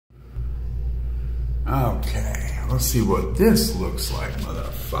Okay, let's see what this looks like,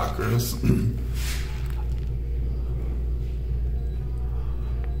 motherfuckers.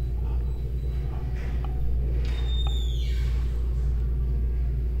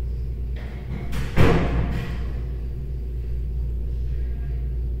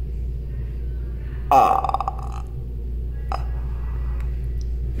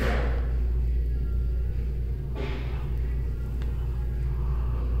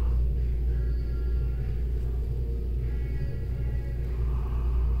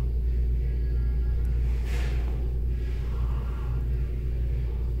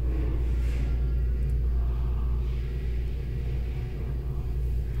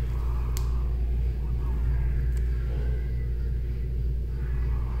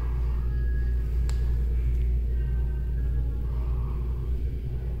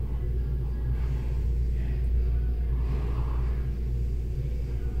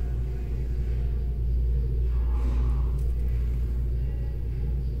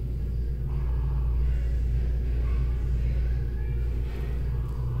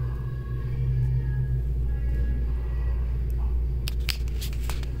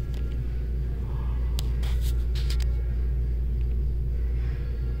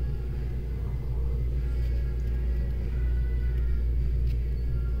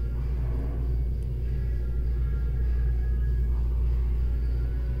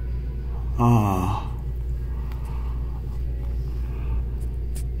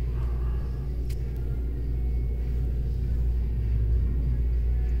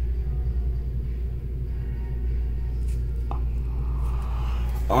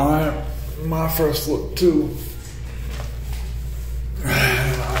 Alright, my first look too.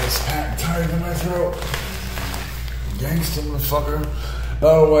 Ice pack tight in my throat. Gangsta motherfucker.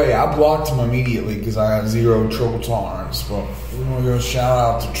 By the way, I blocked him immediately because I had zero trouble tolerance. But we're gonna go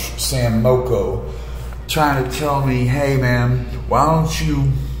shout out to Sam Moco, trying to tell me, hey man, why don't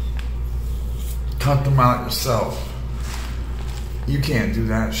you cut them out yourself? You can't do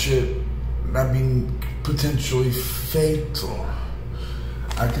that shit. That'd be potentially fatal.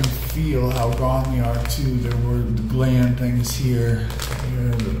 I can feel how gone they are too. There were the gland things here.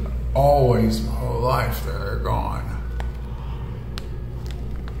 Always my whole life they're gone.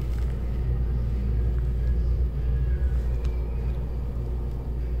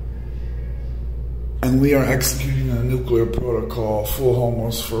 And we are executing a nuclear protocol, full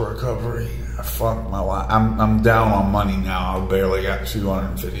homos for recovery. I fucked my life. I'm down on money now. I barely got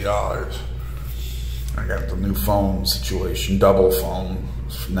 $250. I got the new phone situation, double phone.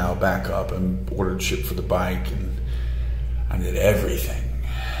 Now back up and ordered shit for the bike, and I did everything.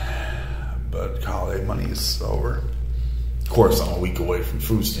 But holiday money is over. Of course, I'm a week away from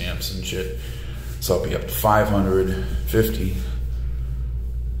food stamps and shit, so I'll be up to 550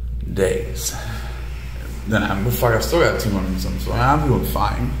 days. Then I still got 200 and something, so I'm doing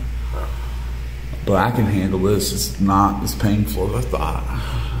fine. But I can handle this. It's not as painful as I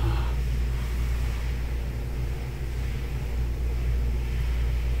thought.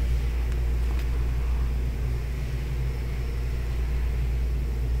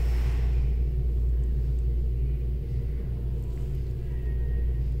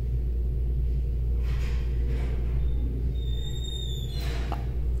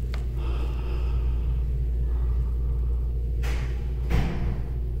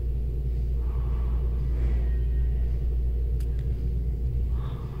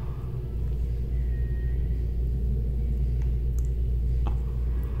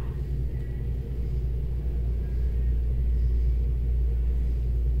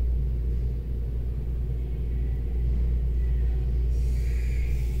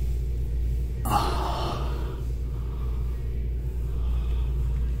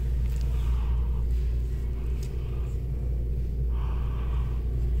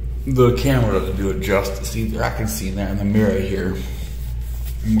 The camera doesn't do it justice either. I can see that in the mirror here.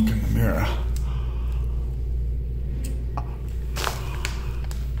 Look in the mirror.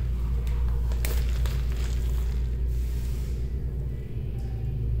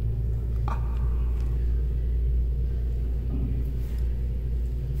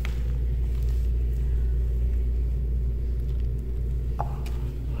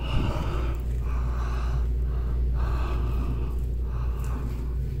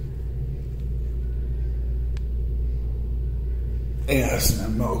 Yes,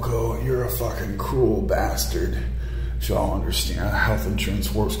 Sam Moco, you're a fucking cruel bastard. Y'all understand how health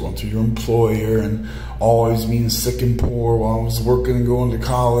insurance works, going through your employer and always being sick and poor while I was working and going to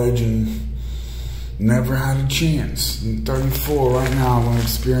college and never had a chance. I'm 34 right now. I'm going to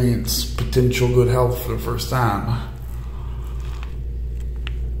experience potential good health for the first time.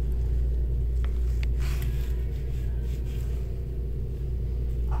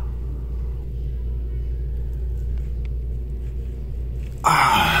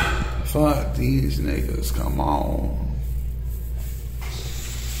 Fuck these niggas, come on.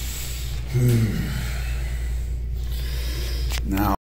 Now